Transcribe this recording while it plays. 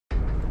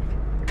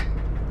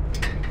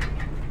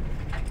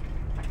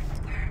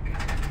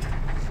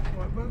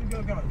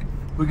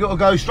We've got to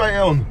go straight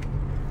on.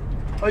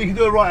 Oh, you can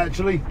do it right,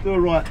 actually. Do it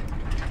right.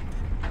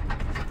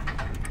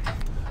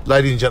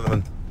 Ladies and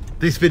gentlemen,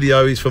 this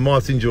video is for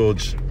Martin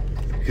George.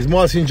 Because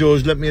Martin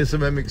George lent me a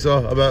cement mixer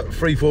about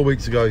 3-4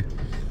 weeks ago.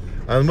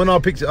 And when I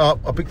picked it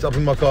up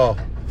in my car.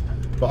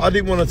 But I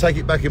didn't want to take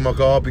it back in my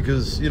car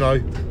because, you know,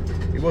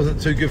 it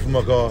wasn't too good for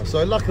my car.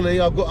 So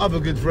luckily, I've got other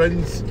good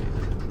friends,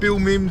 Bill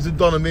Mims and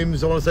Donna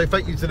Mims. I want to say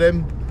thank you to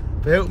them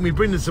for helping me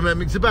bring the cement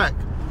mixer back.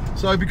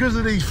 So because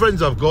of these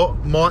friends I've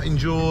got, Martin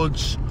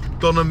George,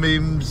 Donna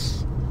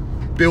Mims,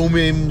 Bill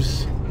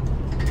Mims,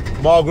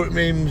 Margaret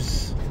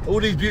Mims, all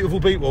these beautiful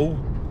people,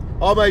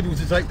 I'm able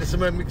to take the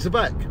cement mixer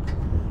back.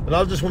 And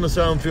I just want to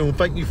say on film,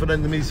 thank you for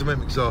lending me the cement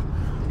mixer.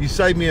 You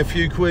saved me a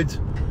few quid,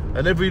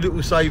 and every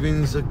little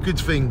saving's a good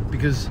thing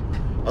because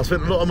I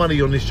spent a lot of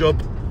money on this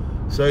job.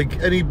 So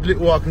any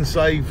little I can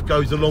save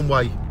goes a long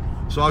way.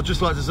 So I'd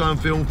just like to say on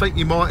film, thank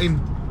you Martin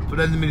for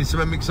lending me the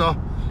cement mixer.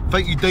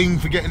 Thank you Dean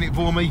for getting it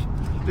for me.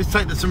 Let's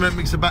take the cement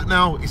mixer back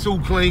now. It's all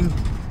clean,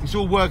 it's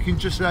all working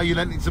just how you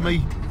lent it to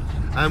me.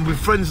 And with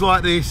friends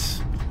like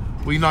this,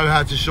 we know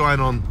how to shine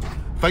on.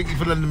 Thank you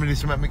for lending me the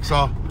cement mixer,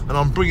 and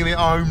I'm bringing it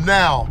home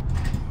now.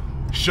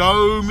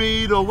 Show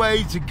me the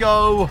way to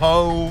go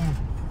home.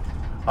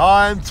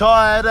 I'm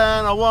tired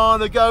and I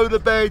want to go to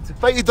bed.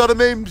 Thank you Donna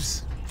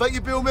Mims. Thank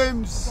you Bill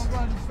Mims.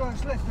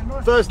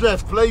 First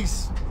left,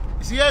 please.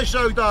 It's the air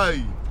show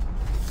day.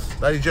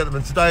 Ladies and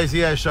gentlemen, today is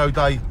the air show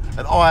day,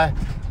 and I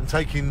am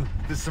taking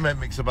the cement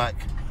mixer back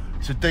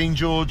to Dean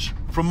George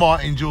from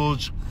Martin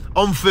George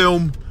on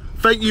film.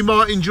 Thank you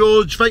Martin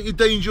George, thank you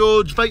Dean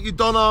George, thank you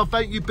Donna,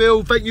 thank you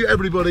Bill, thank you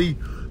everybody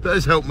that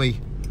has helped me.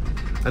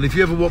 And if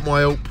you ever want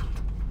my help,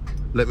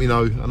 let me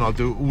know and I'll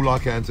do all I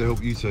can to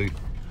help you too.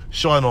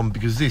 Shine on,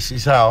 because this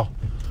is how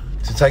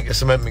to take a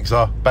cement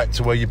mixer back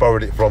to where you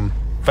borrowed it from.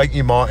 Thank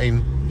you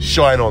Martin,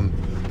 shine on.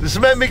 The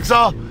cement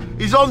mixer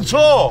is on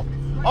tour.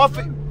 I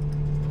think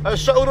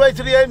straight all the way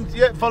to the end.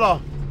 Yeah,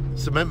 follow.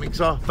 Cement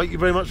mixer, thank you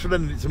very much for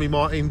lending it to me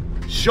Martin.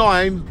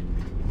 Shine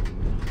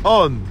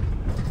on.